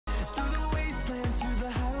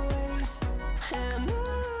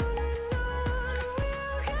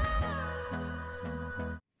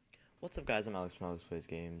What's up guys, I'm Alex from Alex Plays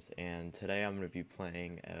Games, and today I'm going to be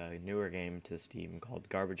playing a newer game to Steam called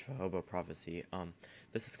Garbage for Hobo Prophecy.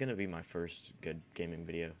 This is going to be my first good gaming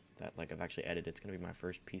video that I've actually edited. It's going to be my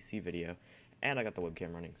first PC video, and I got the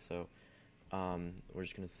webcam running, so we're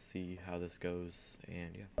just going to see how this goes,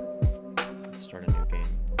 and yeah, let's start a new game.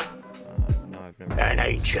 No, I've never... An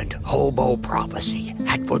ancient hobo prophecy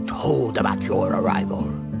had foretold about your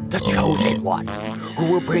arrival. The chosen one,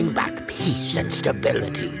 who will bring back peace and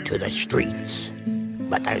stability to the streets.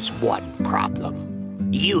 But there's one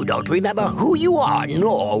problem. You don't remember who you are,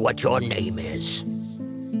 nor what your name is.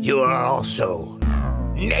 You are also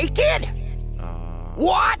naked?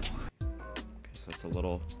 What? Okay, so it's a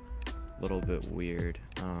little bit weird.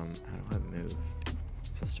 How do I move?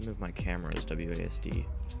 Just to move my camera is WASD.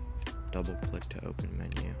 Double click to open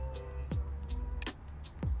menu.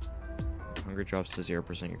 Hunger drops to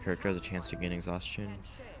 0%. Your character has a chance to gain exhaustion,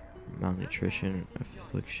 malnutrition,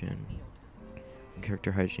 affliction. When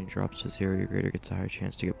character hygiene drops to 0, your creator gets a higher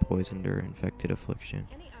chance to get poisoned or infected affliction.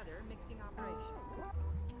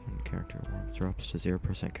 When character warmth drops to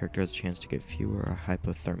 0%, character has a chance to get fewer or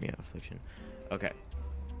hypothermia affliction. Okay,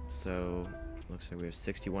 so looks like we have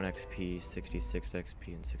 61 XP, 66 XP,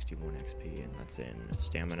 and 61 XP, and that's in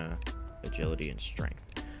stamina, agility, and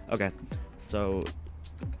strength. Okay, so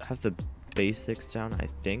I have the basics down, I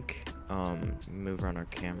think. Move around our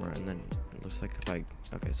camera, and then it looks like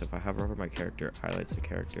if I hover over my character, it highlights the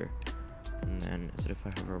character. And then is it if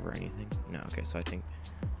I hover over anything? No. Okay, so I think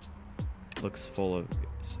it looks full of,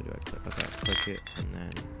 so do I click? Okay, click it and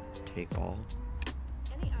then take all,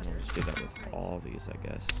 and I'll just do that with all these, I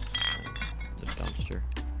guess. And the dumpster,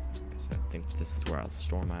 because I think this is where I'll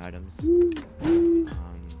store my items,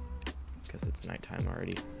 because it's nighttime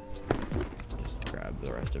already. Just grab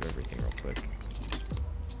the rest of everything real quick.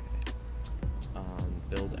 Okay.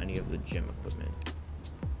 Build any of the gym equipment.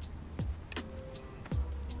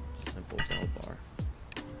 Simple bell bar.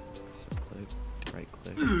 So click, right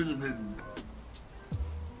click. And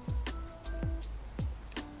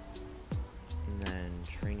then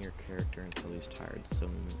train your character until he's tired. So,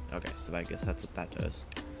 okay, so I guess that's what that does.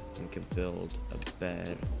 We can build a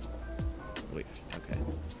bed. Wait, okay.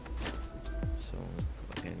 So,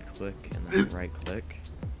 and click, and then right click.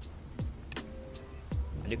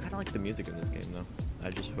 I do kind of like the music in this game though.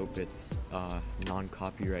 I just hope it's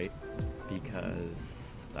non-copyright,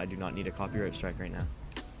 because I do not need a copyright strike right now.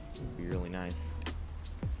 It'd be really nice.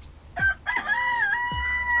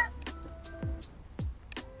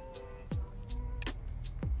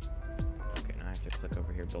 Okay, now I have to click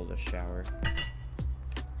over here, build a shower.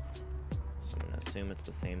 So I'm gonna assume it's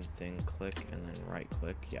the same thing, click, and then right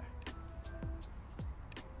click, yeah.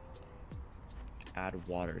 Add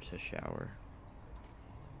water to shower.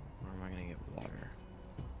 Where am I gonna get water?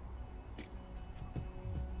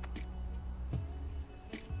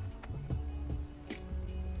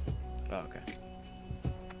 Oh, okay.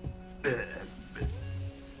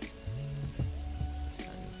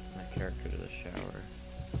 Send my character to the shower.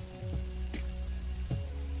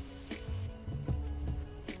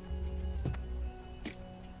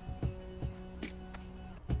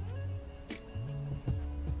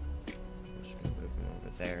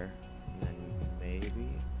 There, and then maybe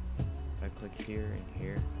if I click here and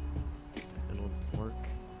here, it'll work.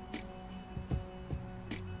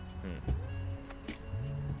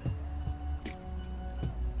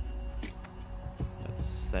 That's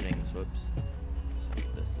settings. Whoops.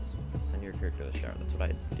 Send your character to the shower. That's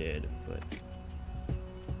what I did, but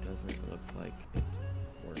it doesn't look like it's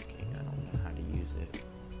working. I don't know how to use it.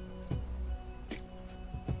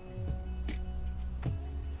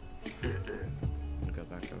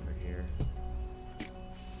 Back over here.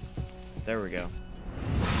 There we go.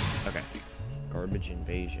 Okay. Garbage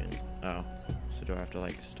invasion. Oh. So do I have to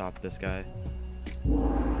stop this guy?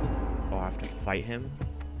 Oh, I have to fight him?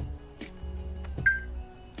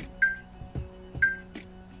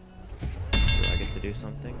 Do I get to do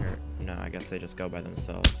something? Or no, I guess they just go by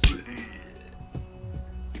themselves. What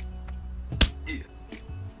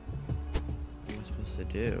am I supposed to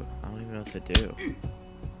do? I don't even know what to do.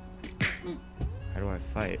 How do I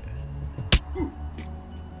fight?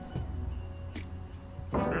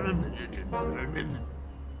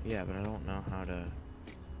 Yeah, but I don't know how to...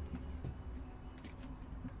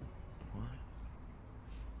 What?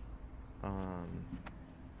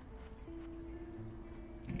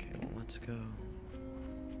 Okay, well, let's go.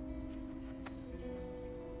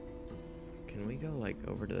 Can we go,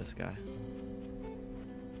 over to this guy?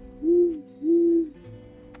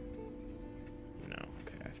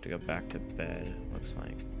 To go back to bed, looks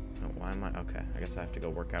like. Oh, why am I? Okay, I guess I have to go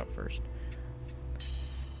work out first.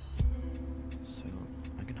 So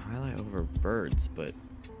I can highlight over birds, but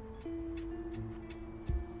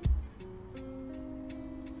wait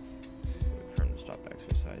for him to stop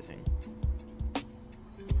exercising.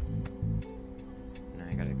 Now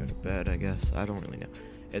I gotta go to bed, I guess. I don't really know.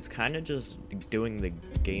 It's kind of just doing the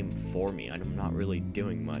game for me. I'm not really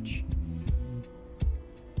doing much.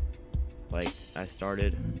 Like, I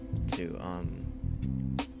started to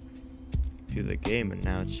do the game, and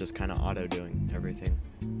now it's just kind of auto doing everything.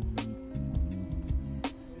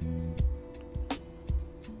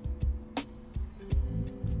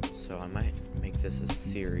 So I might make this a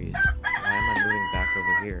series. Why am I moving back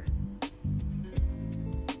over here?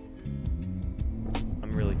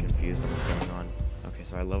 I'm really confused on what's going on. Okay,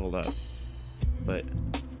 so I leveled up, but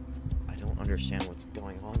I don't understand what's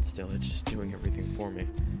going on still. It's just doing everything for me.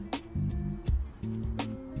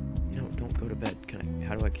 No, don't go to bed.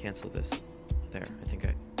 How do I cancel this? There, I think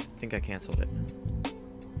I canceled it.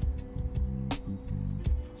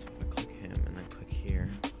 So if I click him and then click here,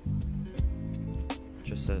 it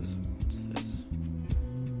just says, what's this?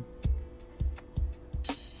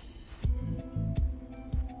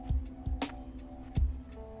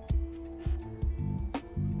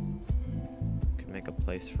 Can make a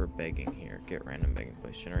place for begging here. Get random begging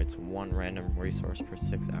place. Generates 1 random resource per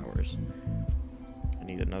 6 hours. I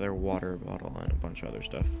need another water bottle and a bunch of other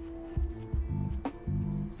stuff.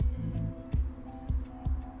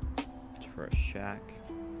 For a shack.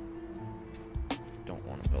 Don't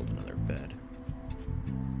want to build another bed.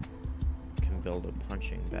 Can build a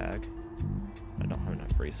punching bag. I don't have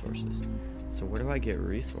enough resources. So where do I get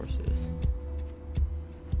resources?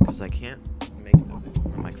 Because I can't make my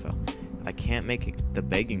mic fell. I can't make the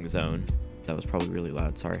begging zone. That was probably really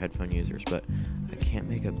loud. Sorry, headphone users, but I can't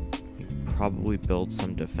make a. Probably build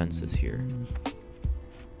some defenses here,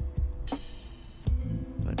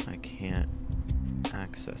 but I can't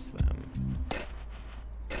access them.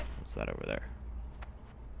 What's that over there?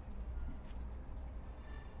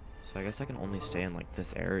 So I guess I can only stay in like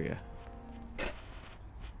this area.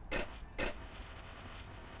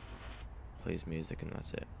 Plays music and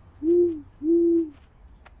that's it.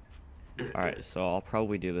 Alright, so I'll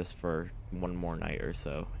probably do this for one more night or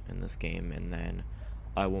so in this game, and then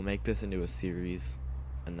I will make this into a series,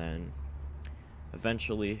 and then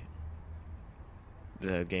eventually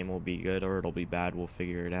the game will be good or it'll be bad. We'll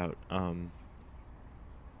figure it out.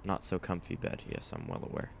 Not so comfy bed. Yes, I'm well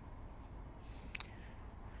aware.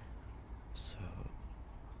 So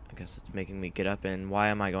I guess it's making me get up, and why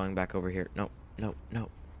am I going back over here? No, no, no.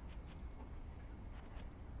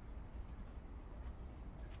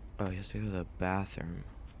 Oh, he has to go to the bathroom,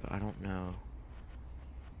 but I don't know.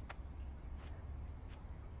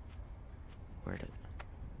 Where did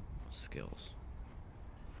skills?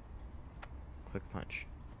 Quick punch.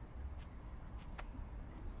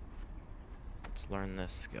 Let's learn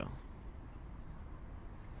this skill.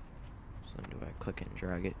 So then do I click and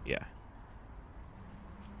drag it? Yeah.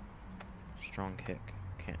 Strong kick.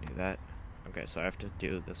 Can't do that. Okay, so I have to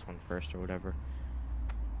do this one first or whatever.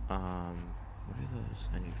 What are those?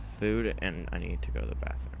 I need food and I need to go to the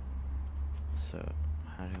bathroom. So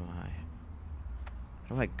how do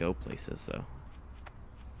I go places though?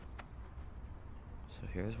 So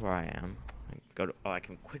here's where I am. I go to, I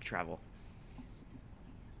can quick travel.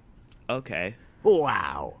 Okay.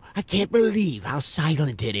 Wow, I can't believe how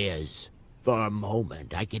silent it is. For a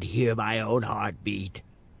moment, I could hear my own heartbeat.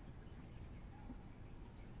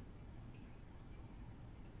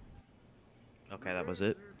 Okay, that was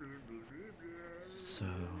it. So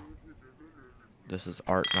this is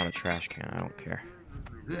art, not a trash can. I don't care.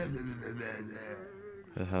 Who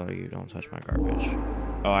the hell are you? Don't touch my garbage.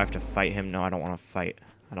 Oh, I have to fight him. No, I don't want to fight.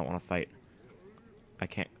 I don't want to fight. I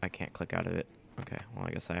can't click out of it. Okay, well, I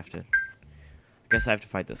guess I have to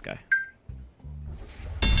fight this guy.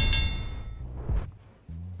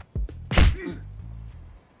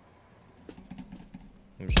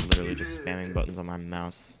 I'm just literally just spamming buttons on my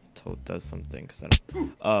mouse until it does something, cause I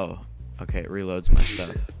don't. Oh, okay, it reloads my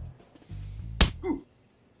stuff.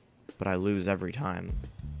 But I lose every time.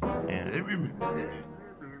 And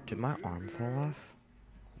did my arm fall off?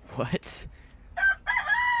 What?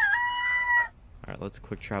 Alright, let's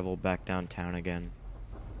quick travel back downtown again.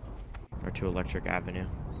 Or to Electric Avenue.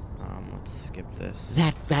 Let's skip this.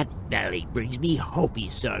 That fat belly brings me hope he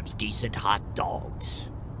serves decent hot dogs.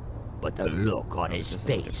 But the look on his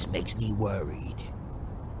face makes me worried.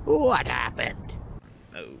 What happened?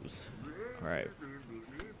 Nose. Alright.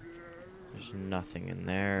 There's nothing in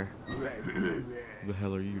there. Who the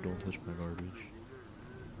hell are you? Don't touch my garbage.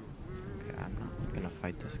 Okay, I'm not gonna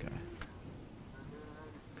fight this guy.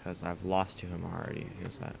 Because I've lost to him already.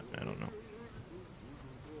 Who's that? I don't know.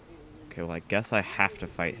 Okay, well, I guess I have to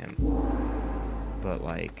fight him. But,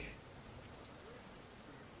 like,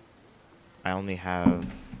 I only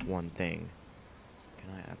have one thing. Can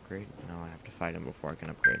I upgrade? No, I have to fight him before I can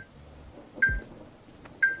upgrade.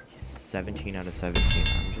 He's 17 out of 17.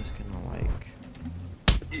 I'm just gonna,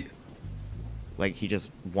 like, he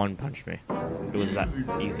just one-punched me. It was that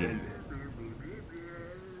easy.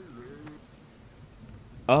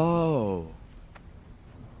 Oh!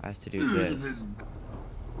 I have to do this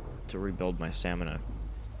to rebuild my stamina.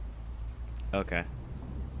 Okay.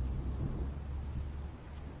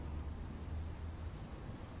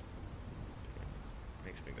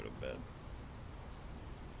 Makes me go to bed.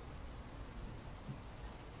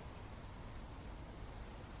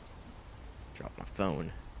 Drop my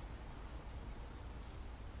phone.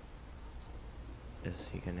 Is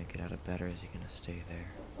he gonna get out of bed or is he gonna stay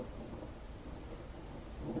there?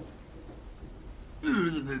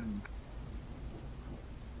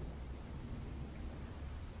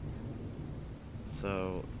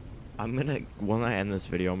 So, when I end this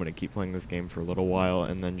video, I'm gonna keep playing this game for a little while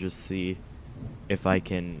and then just see if I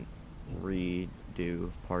can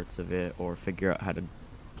redo parts of it or figure out how to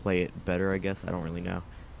play it better, I guess. I don't really know.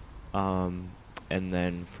 And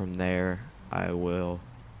then from there, I will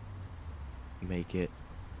make it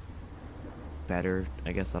better,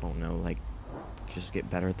 I guess. I don't know, like, just get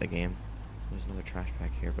better at the game. There's another trash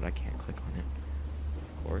bag here, but I can't click on it,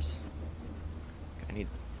 of course. I need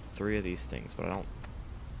 3 of these things, but I don't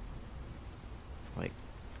like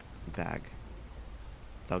bag.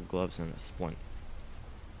 Dog gloves and a splint.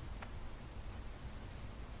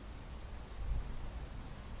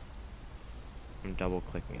 I'm double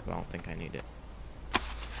clicking it, but I don't think I need it.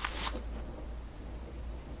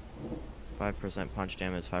 5% punch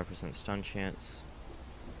damage, 5% stun chance,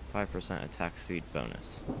 5% attack speed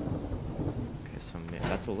bonus. Okay, so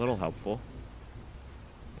that's a little helpful.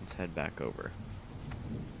 Let's head back over.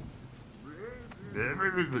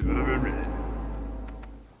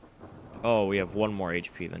 Oh, we have 1 more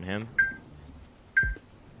HP than him.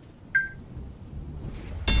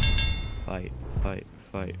 Fight, fight,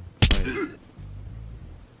 fight, fight.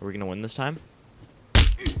 Are we gonna win this time?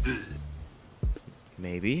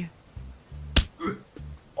 Maybe.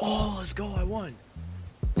 Oh, let's go, I won!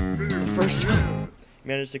 The first time.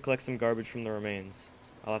 Managed to collect some garbage from the remains.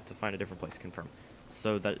 I'll have to find a different place to confirm.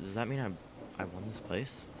 So does that mean I won this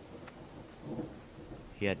place?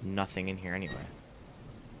 He had nothing in here anyway.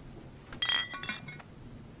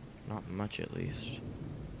 Not much, at least.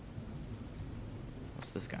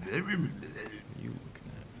 What's this guy? You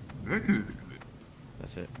looking at?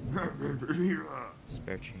 That's it.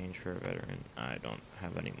 Spare change for a veteran. I don't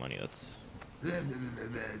have any money. Let's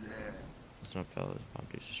not fellows. Bob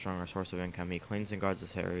Deuce, a stronger source of income. He cleans and guards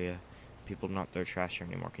this area. People do not throw trash here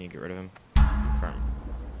anymore. Can you get rid of him? Confirm.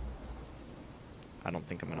 I don't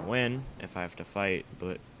think I'm gonna win if I have to fight,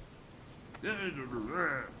 but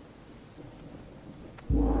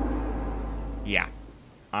yeah,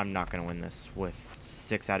 I'm not gonna win this with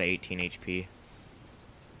 6 out of 18 HP.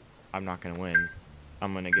 I'm not gonna win.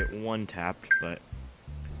 I'm gonna get 1 tapped, but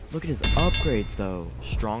look at his upgrades though.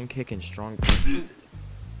 Strong kick and strong punch.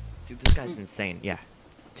 Dude, this guy's insane. Yeah,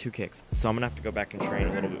 2 kicks. So I'm gonna have to go back and train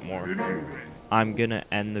a little bit more. I'm gonna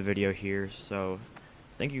end the video here, so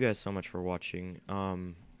thank you guys so much for watching.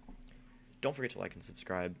 Don't forget to like and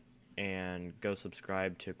subscribe, and go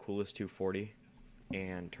subscribe to Coolest240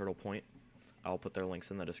 and Turtle Point. I'll put their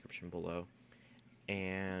links in the description below.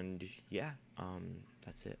 And yeah,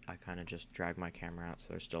 that's it. I kind of just dragged my camera out,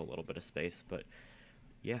 so there's still a little bit of space. But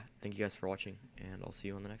yeah, thank you guys for watching, and I'll see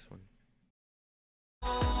you on the next one.